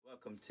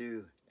welcome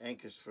to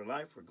Anchors for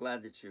Life. We're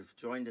glad that you've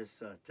joined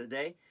us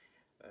today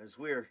as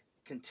we're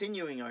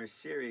continuing our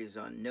series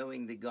on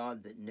knowing the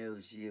God that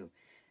knows you.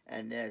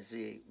 And as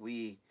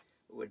we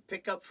would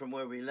pick up from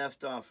where we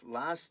left off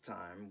last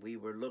time, we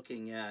were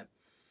looking at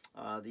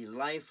the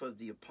life of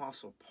the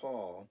Apostle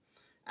Paul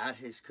at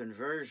his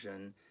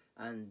conversion,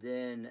 and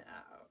then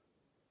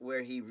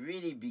where he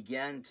really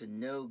began to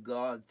know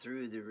God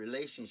through the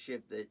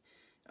relationship that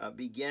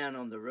began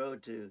on the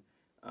road to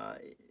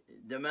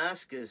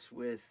Damascus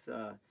with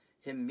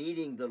him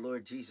meeting the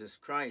Lord Jesus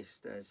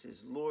Christ as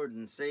his Lord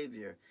and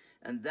Savior.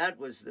 And that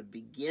was the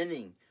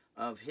beginning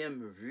of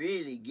him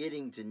really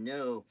getting to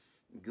know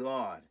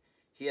God.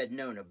 He had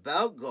known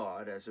about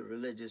God as a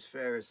religious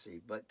Pharisee,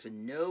 but to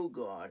know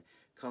God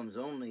comes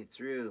only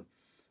through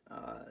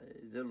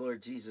the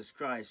Lord Jesus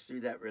Christ, through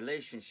that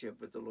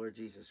relationship with the Lord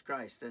Jesus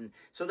Christ. And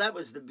so that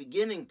was the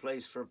beginning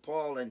place for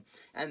Paul.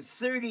 And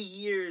 30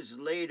 years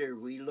later,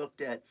 we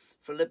looked at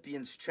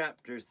Philippians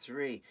chapter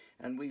 3,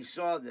 and we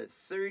saw that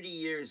 30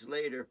 years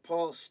later,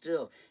 Paul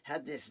still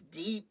had this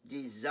deep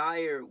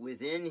desire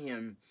within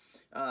him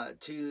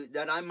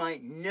that I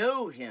might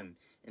know him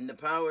in the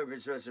power of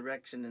his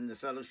resurrection and the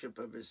fellowship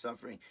of his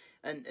suffering.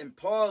 And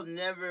Paul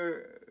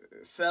never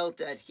felt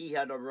that he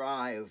had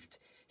arrived.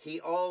 He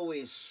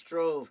always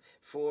strove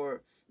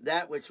for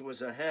that which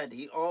was ahead.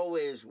 He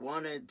always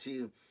wanted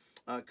to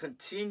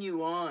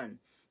continue on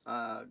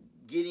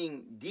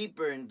getting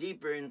deeper and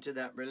deeper into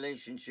that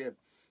relationship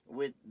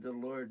with the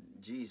Lord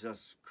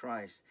Jesus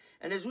Christ.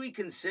 And as we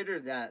consider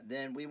that,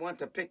 then we want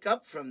to pick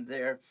up from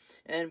there,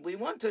 and we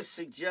want to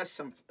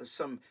suggest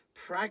some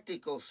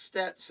practical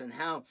steps and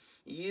how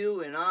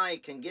you and I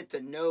can get to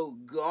know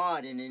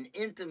God in an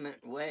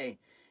intimate way.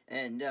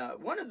 And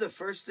one of the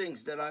first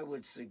things that I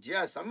would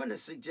suggest, I'm going to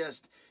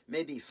suggest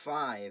maybe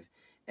 5,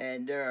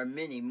 and there are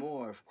many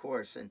more, of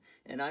course,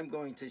 and I'm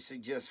going to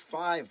suggest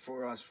 5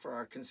 for us for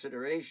our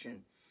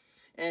consideration.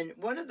 And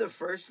one of the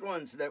first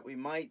ones that we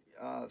might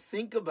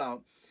think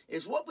about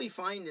is what we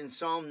find in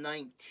Psalm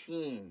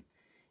 19.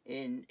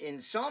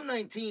 In Psalm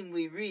 19,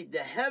 we read, "The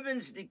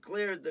heavens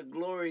declare the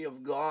glory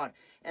of God,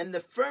 and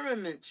the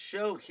firmament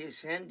show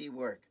his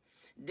handiwork.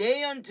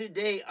 Day unto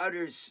day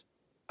utters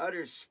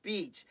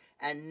speech,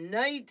 and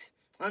night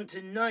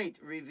unto night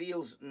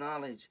reveals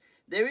knowledge.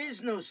 There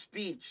is no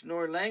speech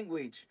nor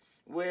language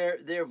where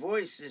their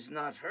voice is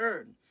not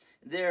heard.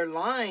 Their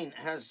line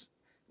has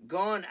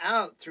gone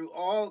out through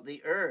all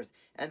the earth,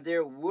 and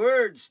their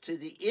words to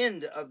the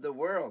end of the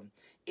world.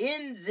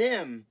 In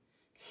them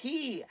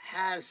he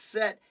has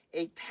set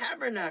a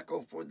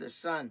tabernacle for the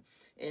sun,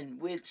 in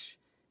which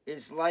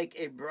is like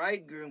a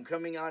bridegroom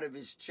coming out of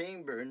his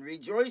chamber, and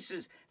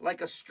rejoices like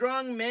a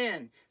strong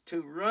man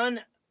to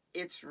run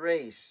its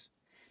race.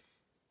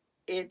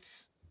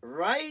 Its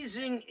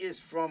rising is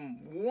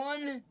from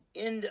one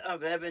end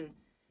of heaven,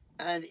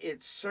 and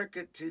its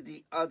circuit to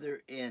the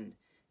other end.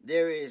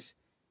 There is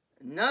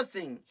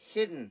nothing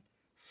hidden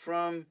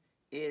from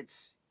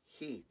its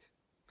heat."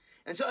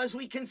 And so as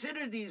we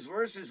consider these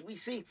verses, we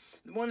see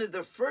one of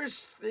the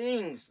first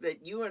things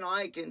that you and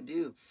I can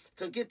do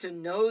to get to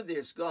know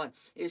this God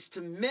is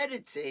to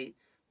meditate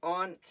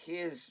on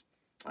his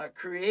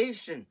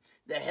creation.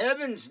 The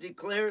heavens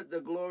declare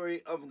the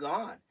glory of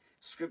God,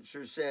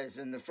 Scripture says,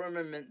 and the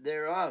firmament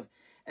thereof.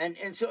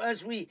 And so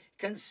as we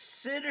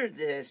consider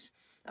this,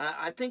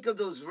 I think of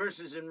those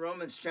verses in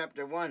Romans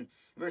chapter 1,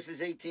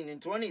 verses 18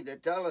 and 20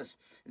 that tell us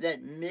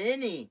that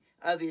many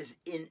of his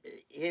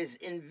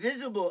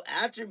invisible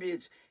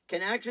attributes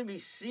can actually be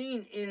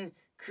seen in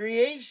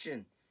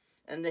creation.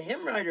 And the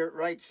hymn writer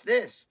writes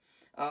this,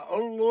 "O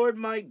Lord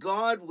my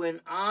God,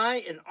 when I,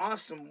 in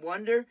awesome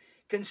wonder,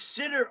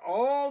 consider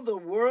all the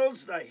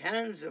worlds thy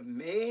hands have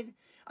made,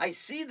 I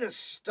see the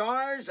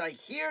stars, I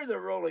hear the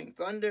rolling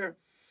thunder,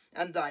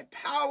 and thy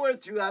power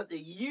throughout the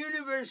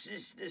universe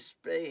is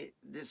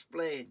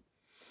displayed.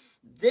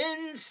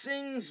 Then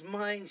sings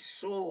my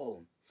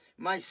soul,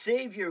 my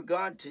Savior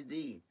God, to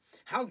thee.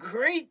 How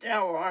great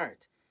thou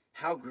art!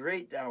 How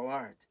great thou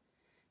art!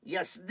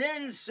 Yes,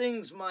 then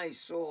sings my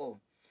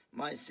soul,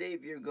 my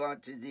Savior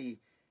God, to thee.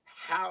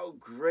 How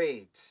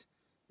great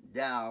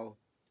thou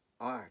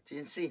art."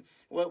 And see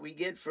what we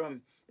get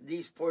from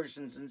these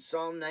portions in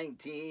Psalm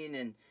 19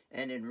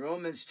 and in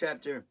Romans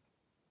chapter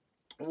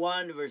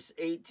 1, verse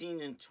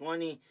 18 and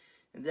 20,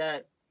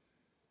 that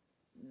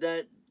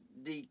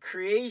the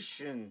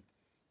creation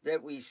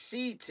that we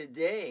see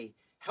today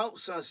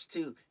helps us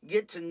to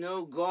get to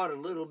know God a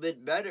little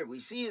bit better. We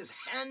see his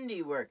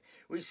handiwork.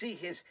 We see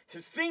his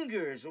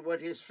fingers,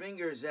 what his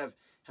fingers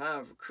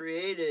have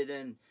created,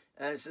 and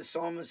as the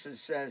psalmist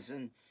says,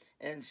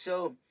 and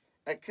so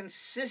a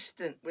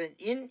consistent,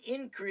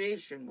 in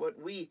creation, what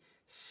we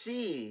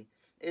see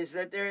is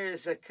that there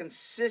is a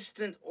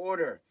consistent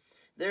order.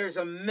 There is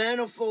a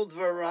manifold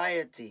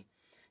variety,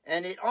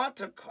 and it ought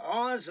to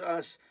cause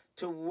us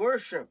to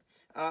worship,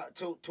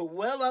 to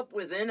well up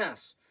within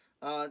us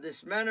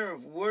this manner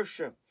of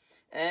worship,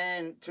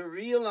 and to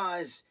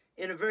realize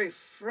in a very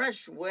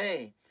fresh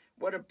way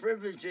what a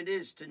privilege it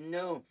is to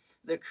know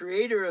the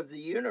creator of the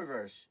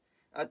universe,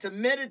 to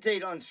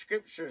meditate on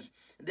scriptures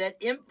that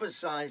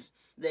emphasize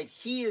that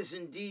he is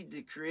indeed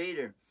the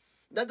creator,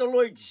 that the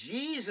Lord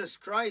Jesus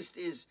Christ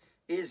is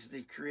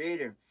the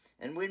creator.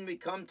 And when we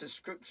come to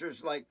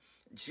scriptures like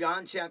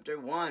John chapter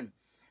 1,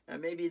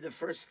 maybe the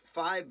first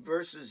 5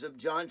 verses of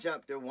John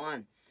chapter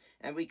 1,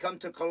 and we come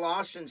to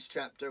Colossians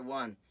chapter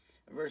 1,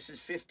 verses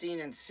 15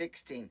 and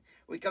 16.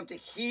 We come to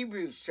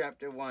Hebrews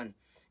chapter 1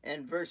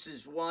 and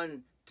verses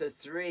 1 to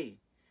 3.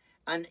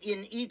 And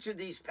in each of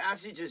these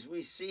passages,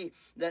 we see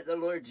that the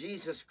Lord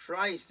Jesus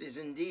Christ is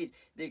indeed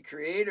the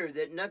creator,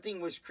 that nothing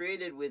was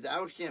created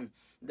without him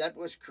that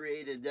was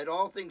created, that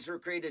all things were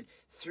created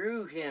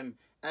through him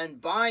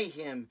and by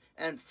him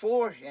and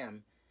for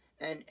him.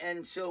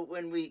 And so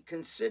when we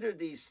consider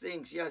these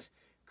things, yes,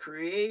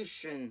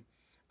 creation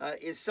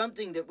is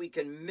something that we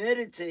can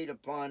meditate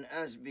upon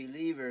as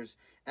believers,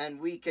 and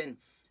we can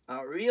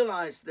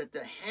realize that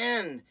the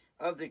hand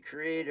of the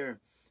creator,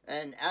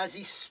 and as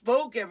he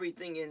spoke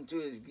everything into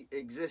his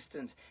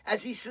existence,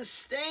 as he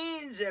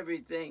sustains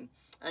everything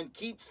and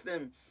keeps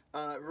them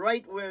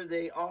right where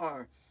they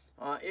are,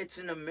 it's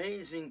an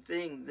amazing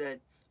thing that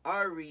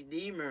our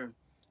Redeemer,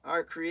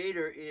 our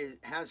Creator,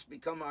 has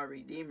become our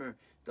Redeemer,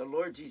 the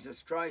Lord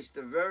Jesus Christ,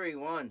 the very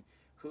one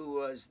who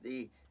was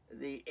the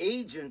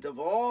agent of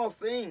all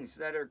things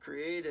that are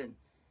created.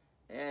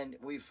 And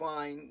we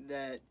find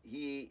that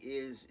he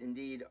is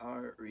indeed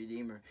our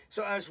Redeemer.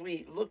 So as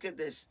we look at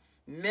this,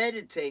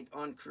 meditate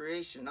on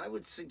creation, I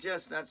would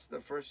suggest that's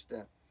the first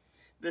step.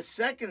 The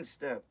second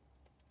step,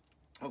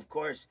 of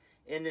course,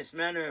 in this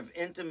manner of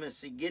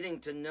intimacy, getting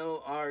to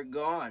know our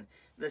God,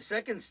 the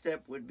second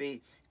step would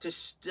be to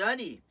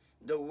study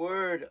the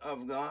Word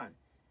of God.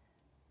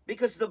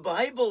 Because the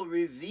Bible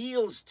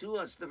reveals to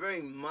us the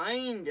very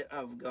mind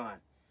of God.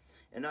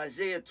 In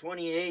Isaiah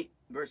 28,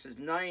 verses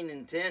 9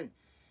 and 10,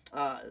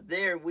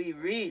 there we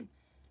read,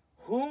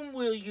 "Whom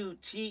will you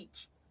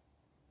teach?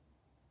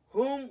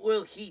 Whom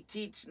will he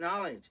teach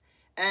knowledge?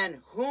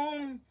 And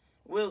whom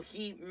will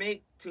he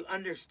make to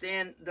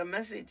understand the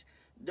message?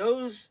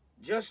 Those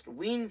just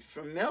weaned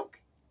from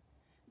milk?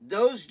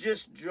 Those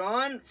just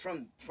drawn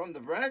from the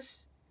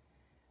breast?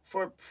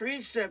 For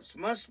precepts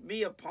must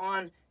be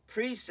upon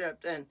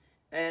precept, and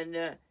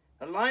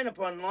line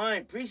upon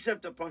line,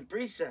 precept upon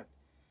precept.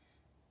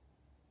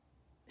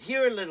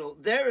 Here a little,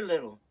 there a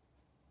little."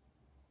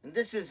 And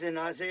this is in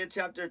Isaiah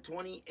chapter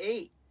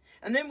 28.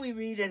 And then we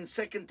read in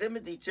 2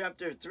 Timothy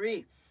chapter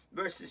 3,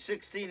 verses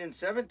 16 and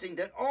 17,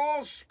 that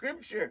all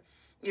Scripture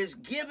is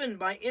given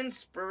by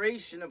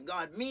inspiration of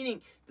God,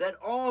 meaning that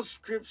all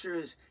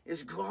Scripture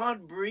is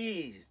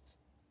God-breathed.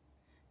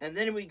 And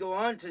then we go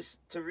on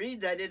to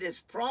read that it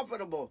is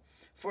profitable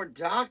for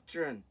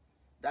doctrine,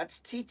 that's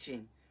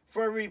teaching,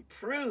 for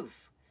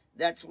reproof,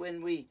 that's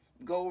when we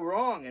go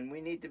wrong and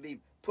we need to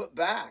be put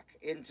back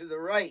into the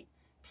right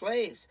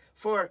place,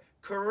 for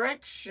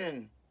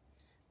correction,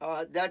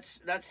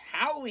 that's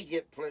how we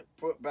get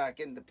put back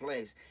into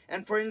place,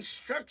 and for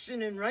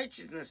instruction in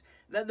righteousness,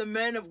 that the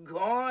man of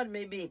God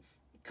may be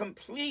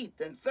complete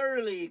and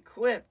thoroughly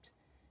equipped.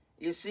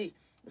 You see,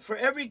 for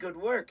every good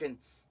work. And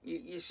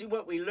you see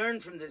what we learn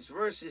from this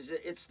verse is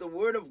that it's the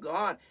Word of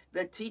God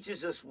that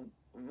teaches us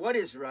what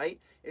is right.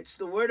 It's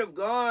the Word of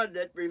God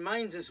that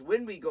reminds us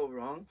when we go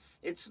wrong.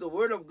 It's the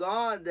Word of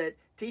God that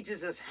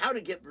teaches us how to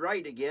get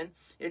right again.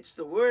 It's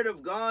the Word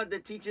of God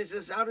that teaches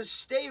us how to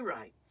stay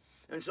right.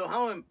 And so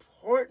how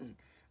important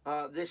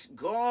this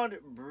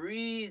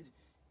God-breathed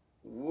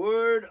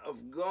Word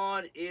of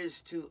God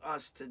is to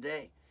us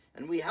today.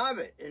 And we have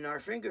it in our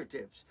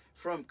fingertips.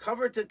 From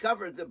cover to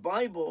cover, the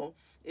Bible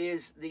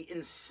is the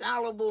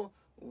infallible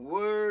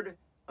Word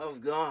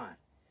of God.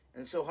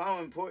 And so how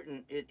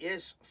important it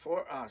is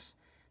for us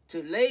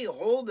to lay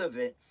hold of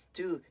it,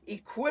 to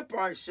equip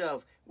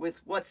ourselves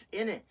with what's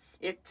in it.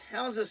 It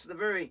tells us the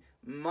very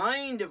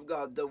mind of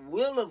God, the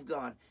will of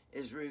God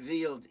is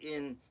revealed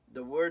in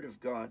the Word of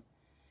God.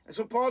 And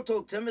so Paul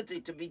told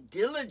Timothy to be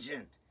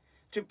diligent,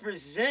 to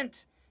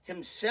present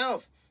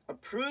himself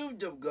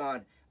approved of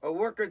God, a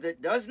worker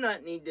that does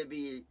not need to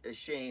be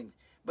ashamed,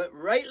 but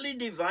rightly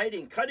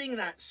dividing, cutting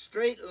that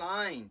straight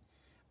line,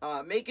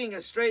 making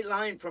a straight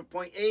line from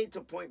point A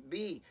to point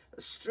B,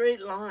 a straight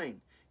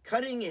line,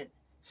 cutting it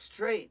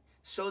straight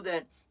so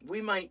that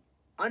we might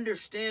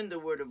understand the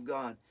Word of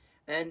God.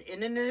 And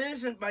it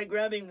isn't by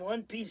grabbing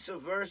one piece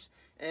of verse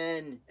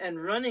and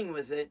running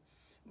with it,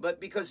 but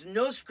because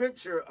no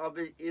scripture of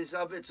it is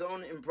of its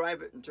own in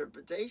private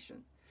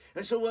interpretation.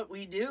 And so what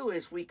we do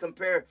is we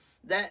compare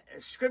that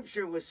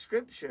scripture with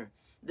scripture,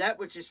 that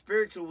which is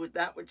spiritual with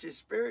that which is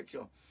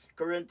spiritual,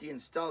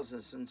 Corinthians tells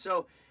us. And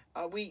so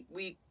we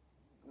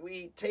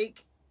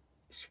take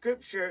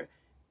scripture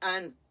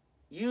and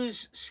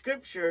use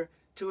scripture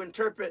to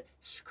interpret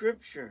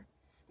scripture.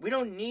 We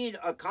don't need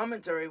a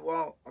commentary.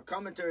 While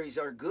commentaries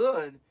are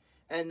good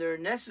and they're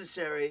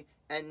necessary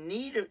and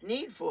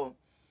needful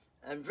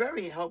and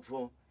very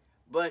helpful,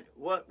 but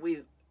what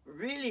we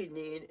really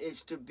need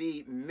is to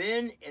be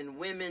men and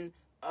women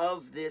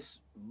of this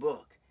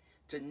book,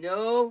 to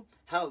know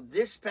how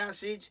this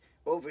passage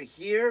over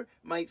here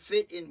might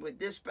fit in with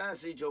this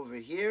passage over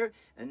here,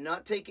 and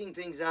not taking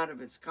things out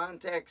of its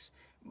context,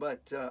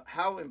 but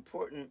how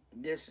important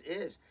this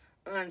is.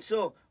 And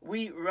so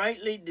we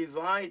rightly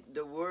divide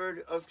the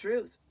word of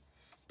truth.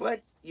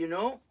 But, you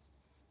know,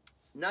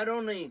 not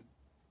only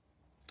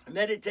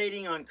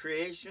meditating on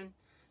creation,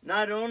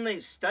 not only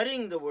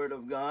studying the word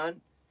of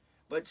God,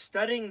 but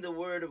studying the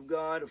word of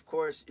God, of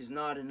course, is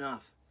not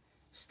enough.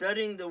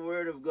 Studying the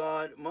word of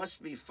God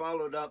must be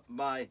followed up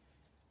by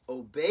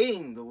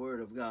obeying the word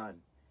of God.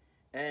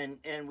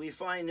 And we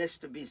find this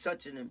to be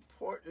such an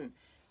important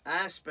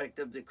aspect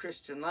of the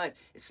Christian life.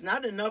 It's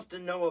not enough to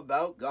know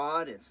about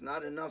God. It's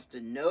not enough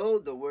to know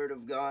the word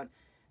of God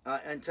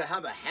and to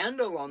have a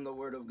handle on the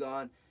word of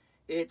God.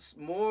 It's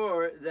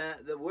more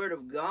that the word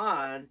of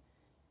God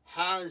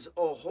has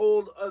a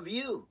hold of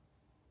you.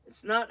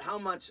 It's not how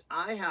much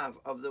I have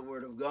of the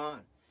word of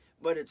God,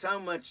 but it's how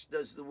much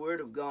does the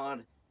word of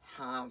God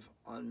have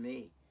on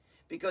me.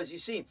 Because you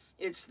see,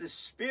 it's the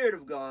Spirit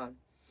of God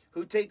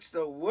who takes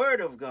the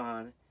word of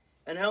God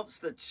and helps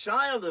the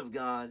child of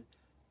God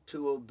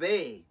to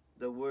obey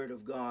the word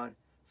of God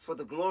for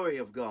the glory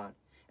of God.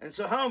 And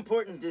so how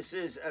important this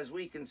is as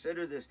we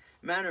consider this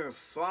manner of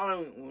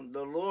following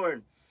the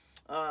Lord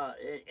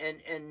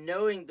and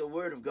knowing the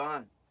word of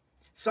God.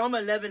 Psalm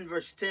 11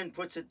 verse 10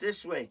 puts it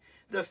this way: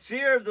 the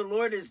fear of the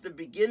Lord is the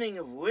beginning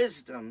of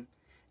wisdom,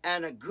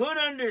 and a good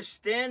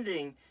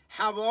understanding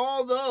have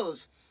all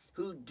those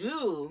who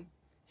do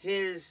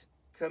his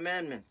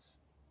commandments.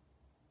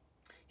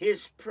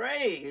 His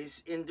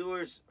praise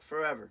endures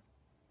forever.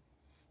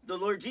 The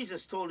Lord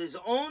Jesus told his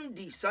own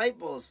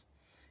disciples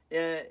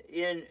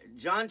in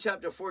John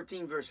chapter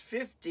 14 verse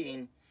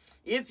 15,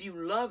 if you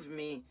love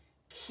me,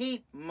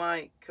 keep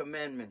my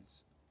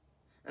commandments.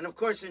 And of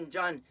course in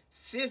John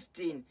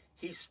 15,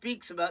 he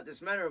speaks about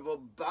this matter of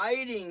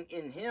abiding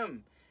in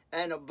him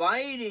and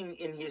abiding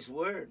in his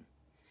word.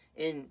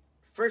 In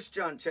 1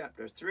 John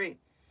chapter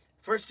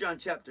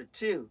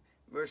 2,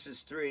 verses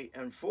 3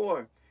 and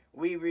 4,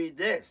 we read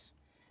this: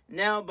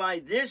 now by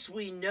this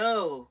we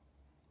know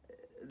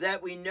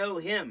that we know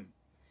him,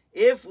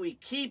 if we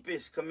keep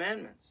his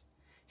commandments.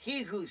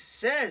 He who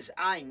says,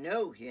 I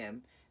know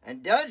him,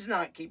 and does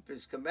not keep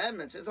his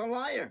commandments is a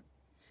liar,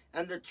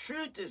 and the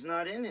truth is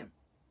not in him.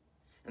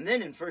 And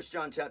then in 1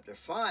 John chapter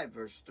 5,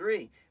 verse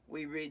 3,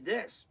 we read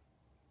this: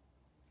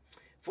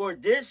 for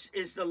this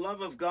is the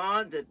love of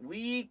God, that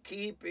we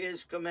keep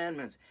his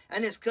commandments,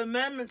 and his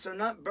commandments are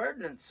not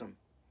burdensome.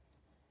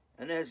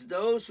 And as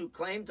those who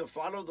claim to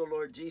follow the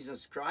Lord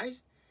Jesus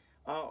Christ,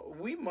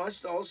 we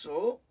must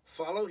also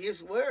follow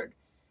his word.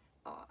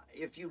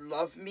 If you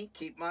love me,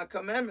 keep my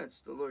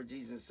commandments, the Lord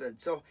Jesus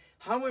said. So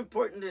how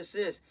important this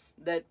is,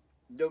 that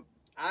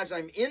as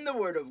I'm in the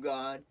word of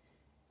God,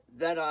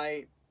 that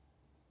I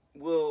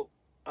will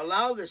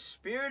allow the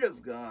Spirit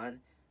of God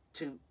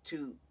to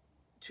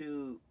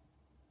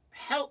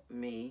help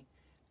me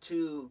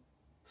to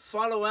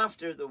follow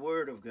after the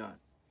word of God.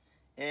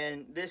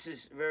 And this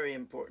is very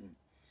important.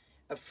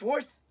 A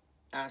fourth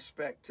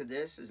aspect to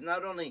this is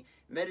not only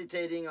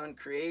meditating on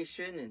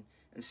creation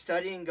and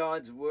studying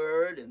God's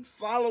word and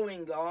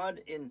following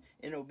God in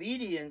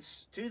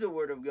obedience to the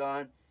word of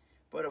God,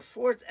 but a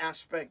fourth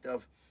aspect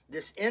of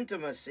this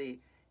intimacy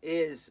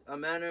is a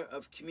manner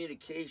of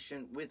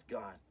communication with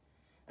God.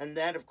 And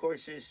that, of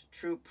course, is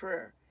true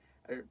prayer.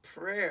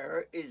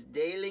 Prayer is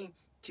daily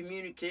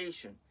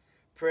communication.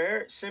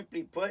 Prayer,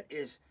 simply put,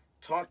 is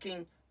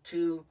talking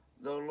to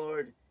the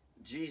Lord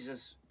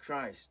Jesus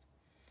Christ.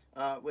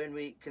 When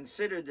we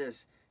consider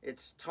this,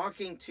 it's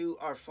talking to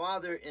our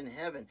Father in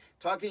heaven,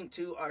 talking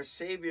to our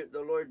Savior,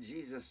 the Lord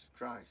Jesus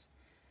Christ.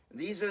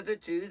 These are the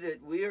two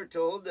that we are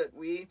told that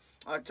we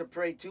are to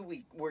pray to.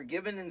 We're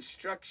given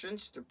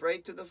instructions to pray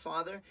to the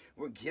Father.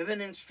 We're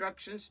given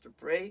instructions to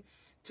pray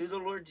to the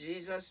Lord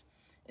Jesus.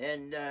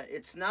 And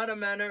it's not a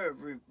matter of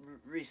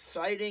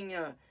reciting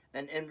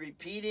and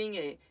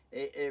repeating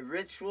a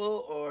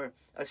ritual or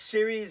a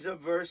series of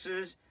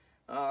verses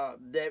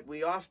that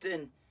we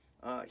often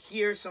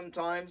hear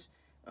sometimes.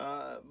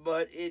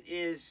 But it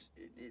is,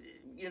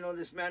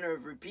 this manner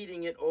of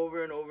repeating it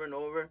over and over and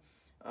over.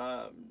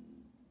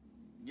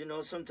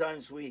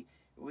 Sometimes we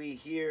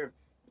hear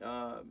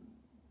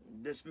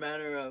this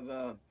manner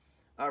of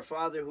our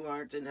Father who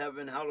art in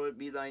heaven, hallowed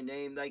be thy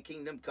name, thy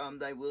kingdom come,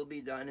 thy will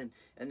be done.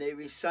 And they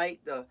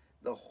recite the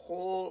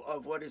whole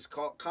of what is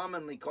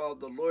commonly called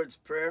the Lord's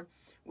Prayer,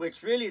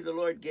 which really the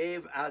Lord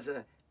gave as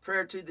a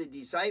prayer to the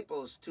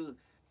disciples to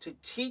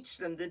teach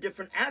them the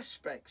different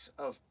aspects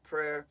of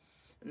prayer,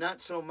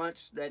 not so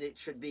much that it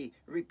should be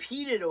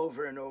repeated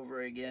over and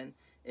over again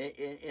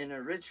in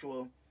a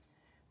ritual.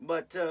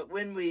 But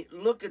when we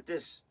look at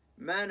this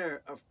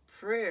manner of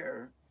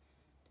prayer,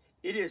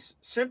 it is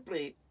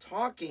simply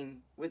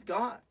talking with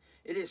God.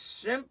 It is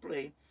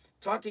simply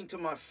talking to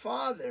my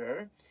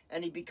Father,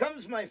 and he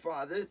becomes my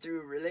Father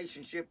through a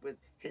relationship with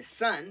his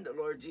Son, the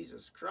Lord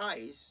Jesus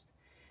Christ.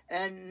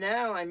 And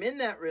now I'm in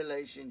that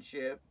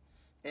relationship,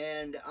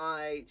 and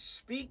I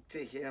speak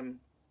to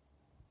him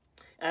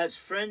as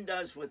friend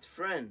does with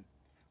friend,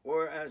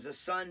 or as a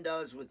son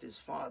does with his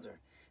father.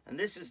 And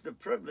this is the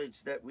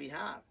privilege that we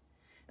have.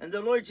 And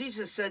the Lord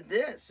Jesus said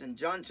this in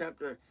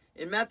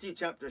Matthew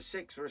chapter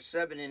 6, verse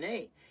 7 and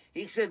 8.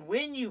 He said,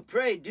 when you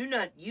pray, do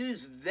not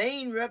use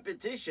vain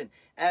repetition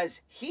as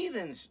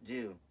heathens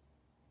do.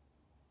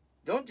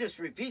 Don't just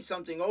repeat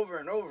something over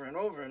and over and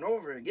over and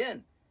over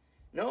again.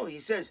 No, he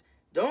says,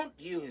 don't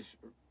use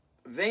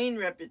vain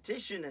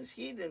repetition as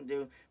heathen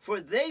do, for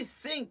they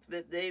think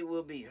that they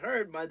will be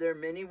heard by their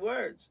many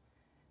words.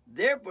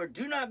 Therefore,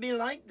 do not be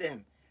like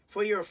them,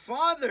 for your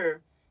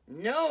Father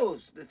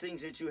knows the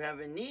things that you have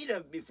in need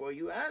of before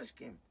you ask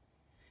him.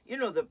 You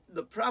know,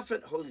 the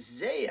prophet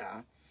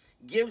Hosea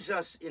gives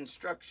us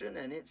instruction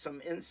and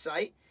some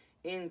insight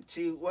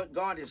into what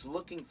God is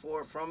looking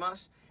for from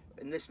us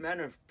in this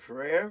manner of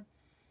prayer.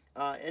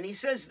 And he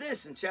says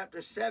this in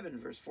chapter 7,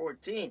 verse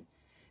 14.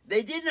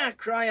 They did not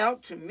cry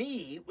out to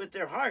me with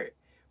their heart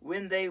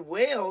when they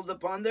wailed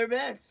upon their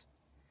beds.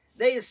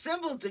 They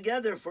assembled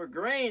together for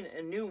grain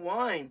and new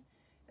wine,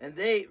 and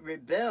they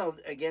rebelled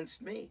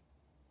against me.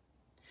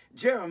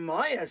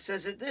 Jeremiah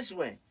says it this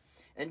way,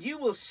 and you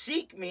will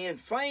seek me and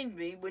find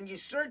me when you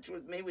search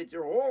with me with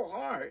your whole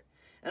heart,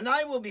 and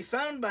I will be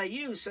found by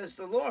you, says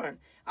the Lord.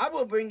 I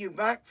will bring you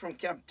back from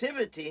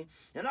captivity,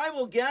 and I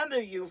will gather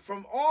you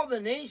from all the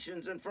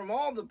nations and from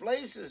all the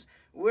places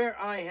where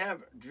I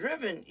have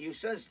driven you,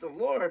 says the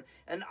Lord,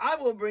 and I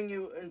will bring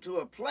you into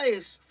a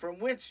place from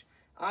which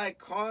I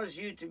cause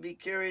you to be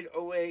carried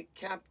away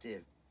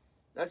captive.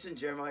 That's in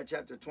Jeremiah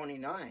chapter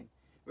 29,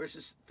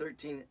 verses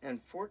 13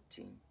 and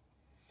 14.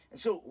 And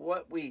so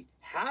what we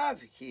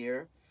have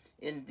here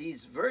in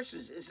these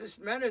verses is this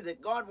manner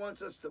that God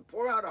wants us to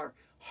pour out our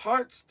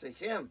hearts to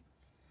him,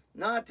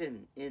 not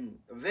in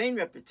vain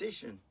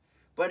repetition,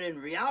 but in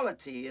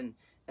reality, and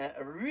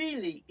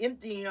really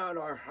emptying out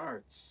our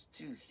hearts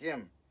to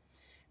him.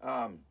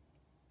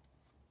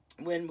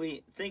 When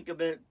we think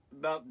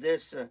about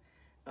this,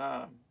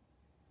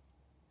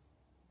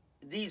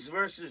 these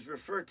verses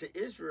refer to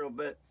Israel,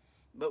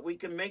 but we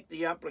can make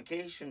the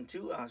application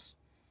to us.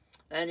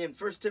 And in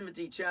 1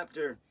 Timothy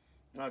chapter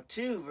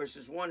 2,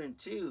 verses 1 and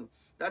 2,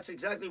 that's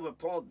exactly what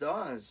Paul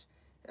does.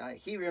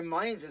 He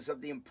reminds us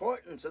of the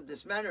importance of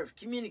this manner of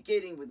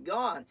communicating with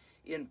God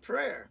in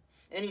prayer.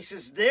 And he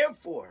says,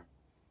 therefore,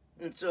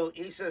 and so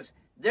he says,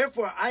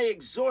 therefore I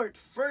exhort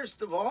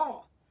first of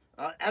all,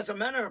 as a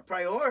matter of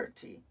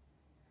priority,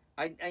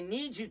 I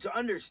need you to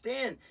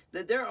understand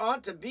that there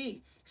ought to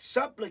be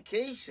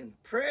supplication,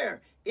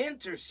 prayer,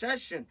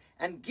 intercession,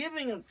 and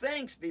giving of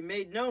thanks be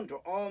made known to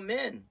all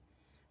men,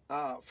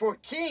 for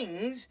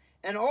kings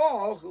and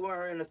all who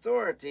are in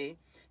authority,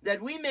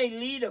 that we may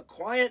lead a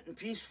quiet and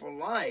peaceful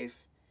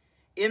life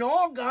in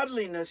all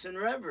godliness and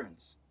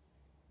reverence.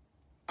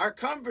 Our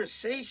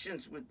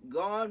conversations with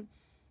God,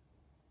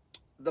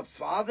 the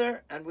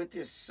Father, and with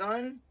his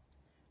Son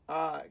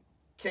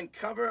can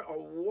cover a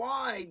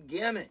wide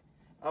gamut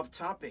of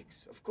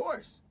topics, of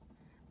course.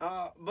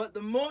 But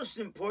the most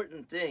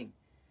important thing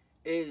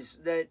is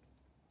that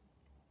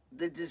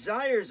the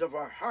desires of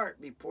our heart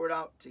be poured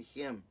out to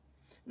him,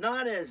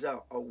 not as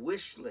a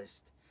wish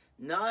list,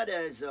 not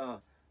as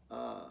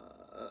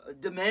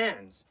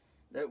demands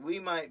that we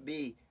might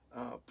be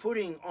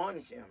putting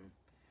on him,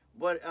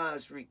 but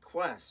as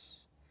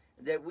requests,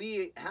 that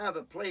we have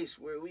a place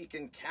where we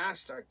can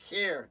cast our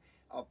care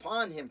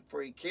upon him,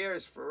 for he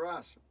cares for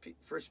us,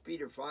 1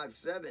 Peter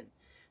 5:7,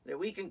 that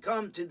we can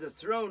come to the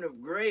throne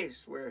of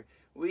grace where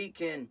we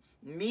can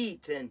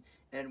meet and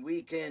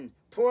we can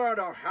pour out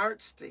our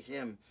hearts to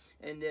him,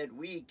 and that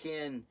we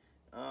can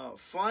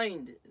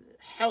find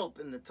help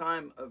in the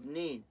time of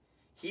need.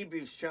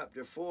 Hebrews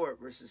chapter 4,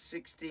 verses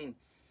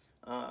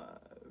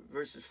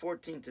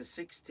 14 to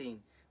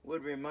 16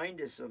 would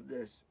remind us of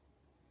this.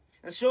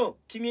 And so,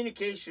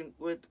 communication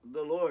with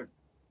the Lord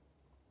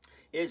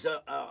is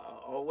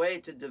a way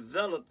to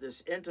develop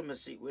this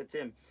intimacy with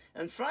him.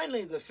 And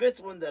finally, the fifth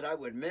one that I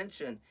would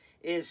mention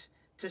is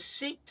to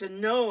seek to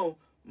know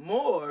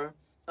more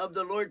of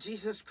the Lord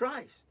Jesus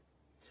Christ.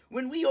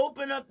 When we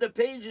open up the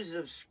pages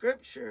of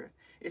Scripture,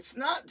 it's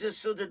not just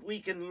so that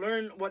we can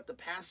learn what the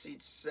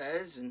passage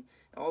says, and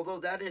although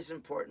that is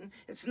important,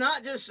 it's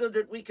not just so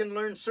that we can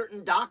learn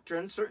certain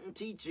doctrine, certain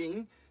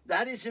teaching,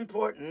 that is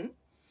important,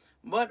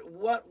 but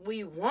what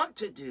we want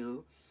to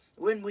do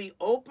when we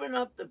open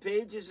up the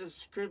pages of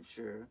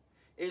Scripture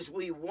is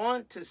we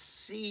want to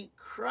see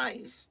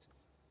Christ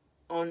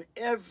on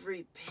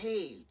every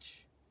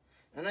page.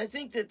 And I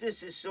think that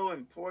this is so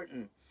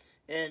important.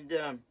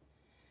 And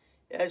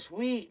as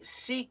we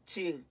seek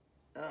to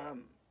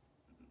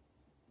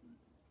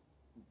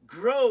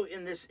grow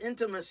in this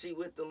intimacy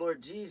with the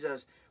Lord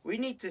Jesus, we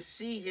need to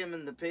see him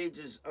in the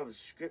pages of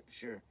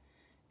Scripture.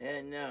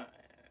 And,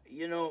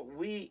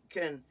 we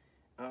can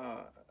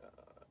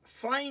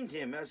find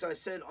him, as I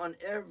said, on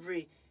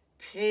every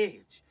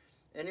page.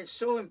 And it's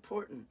so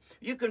important.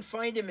 You can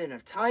find him in a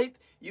type.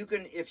 You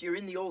can, if you're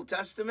in the Old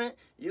Testament,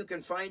 you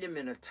can find him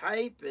in a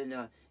type, in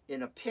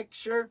a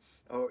picture,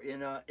 or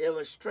in an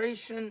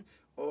illustration,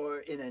 or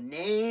in a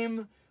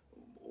name,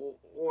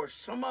 or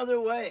some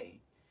other way.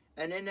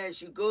 And then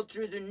as you go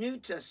through the New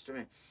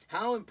Testament,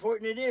 how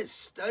important it is.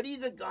 Study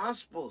the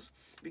Gospels,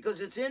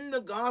 because it's in the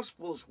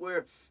Gospels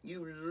where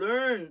you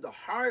learn the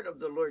heart of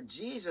the Lord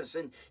Jesus.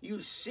 And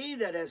you see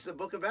that, as the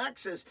book of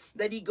Acts says,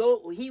 that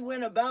he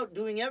went about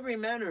doing every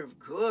manner of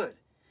good.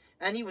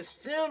 And he was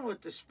filled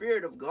with the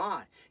Spirit of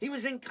God. He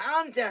was in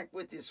contact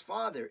with his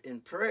Father in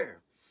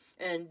prayer.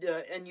 And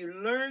you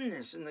learn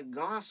this in the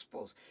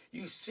Gospels.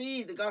 You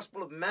see the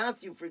Gospel of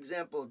Matthew, for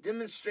example,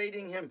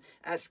 demonstrating him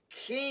as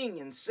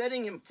king and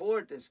setting him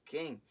forth as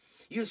king.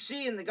 You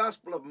see in the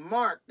Gospel of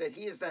Mark that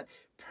he is that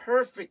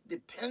perfect,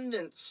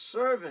 dependent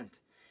servant.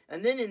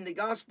 And then in the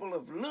Gospel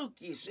of Luke,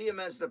 you see him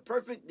as the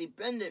perfect,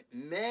 dependent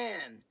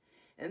man.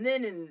 And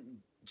then in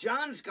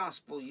John's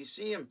Gospel, you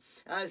see him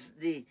as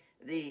the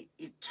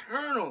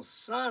eternal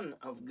Son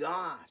of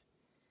God.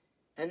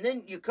 And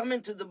then you come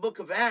into the book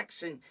of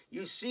Acts and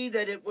you see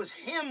that it was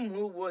him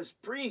who was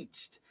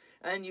preached.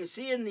 And you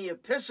see in the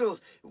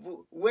epistles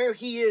where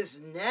he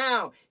is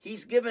now,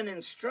 he's given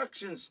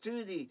instructions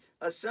to the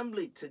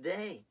assembly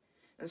today.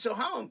 And so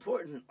how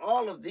important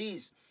all of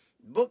these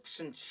books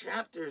and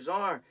chapters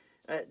are,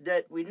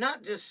 that we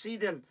not just see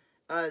them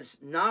as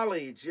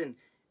knowledge and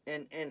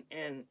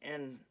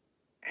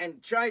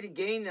try to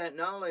gain that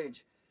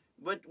knowledge,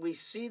 but we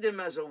see them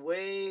as a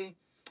way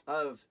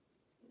of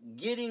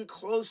getting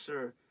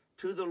closer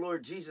to the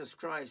Lord Jesus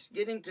Christ,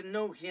 getting to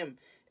know him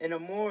in a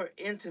more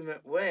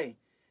intimate way.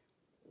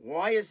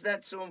 Why is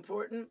that so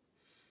important?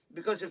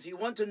 Because if you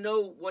want to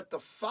know what the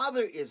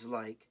Father is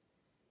like,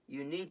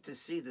 you need to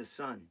see the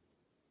Son.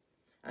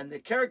 And the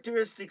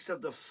characteristics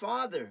of the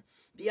Father,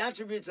 the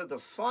attributes of the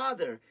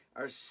Father,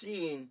 are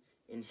seen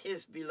in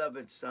his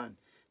beloved Son.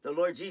 The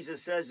Lord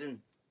Jesus says in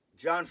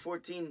John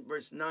 14,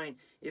 verse 9,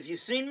 if you've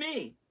seen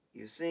me,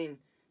 you've seen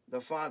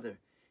the Father.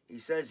 He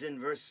says in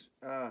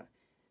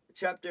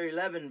chapter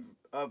 11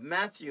 of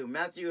Matthew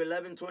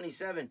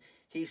 11:27,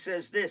 he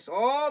says this,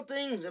 all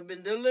things have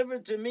been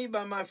delivered to me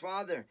by my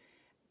Father,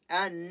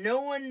 and no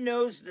one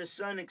knows the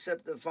Son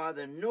except the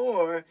Father,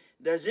 nor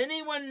does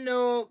anyone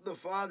know the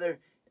Father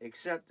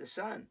except the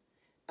Son,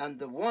 and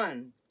the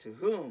one to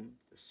whom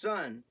the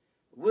Son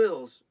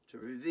wills to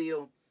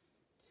reveal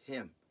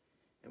him.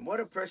 And what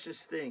a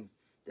precious thing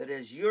that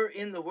as you're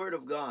in the Word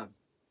of God,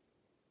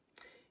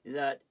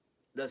 that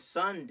the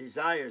Son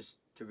desires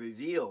to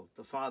reveal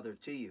the Father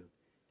to you.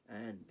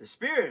 And the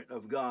Spirit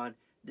of God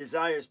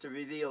desires to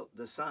reveal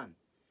the Son.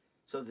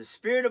 So the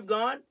Spirit of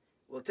God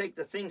will take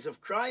the things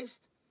of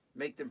Christ,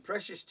 make them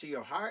precious to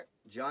your heart.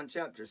 John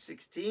chapter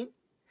 16.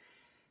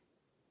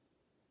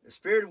 The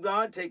Spirit of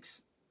God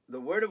takes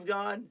the Word of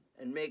God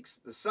and makes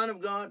the Son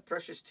of God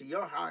precious to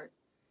your heart.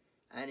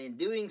 And in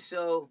doing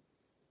so,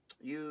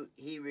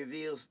 he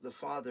reveals the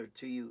Father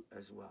to you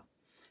as well.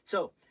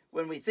 So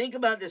when we think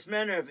about this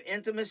manner of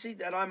intimacy,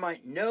 that I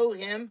might know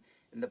him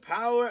and the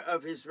power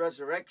of his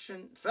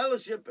resurrection,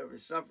 fellowship of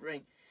his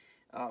suffering,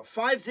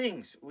 5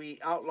 things we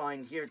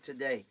outline here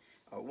today.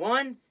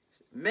 1,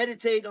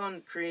 meditate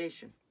on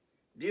creation.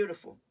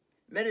 Beautiful.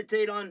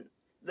 Meditate on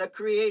the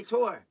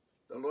Creator,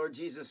 the Lord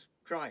Jesus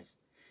Christ.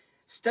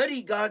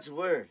 Study God's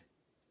Word.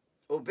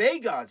 Obey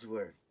God's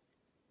Word.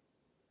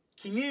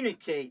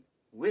 Communicate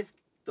with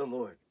the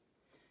Lord.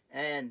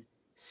 And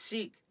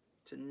seek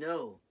to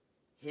know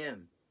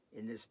him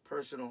in this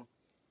personal,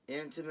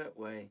 intimate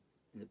way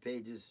in the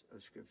pages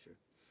of Scripture.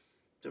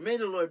 So may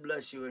the Lord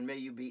bless you, and may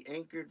you be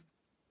anchored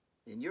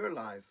in your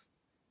life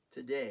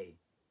today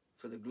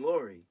for the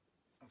glory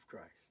of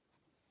Christ.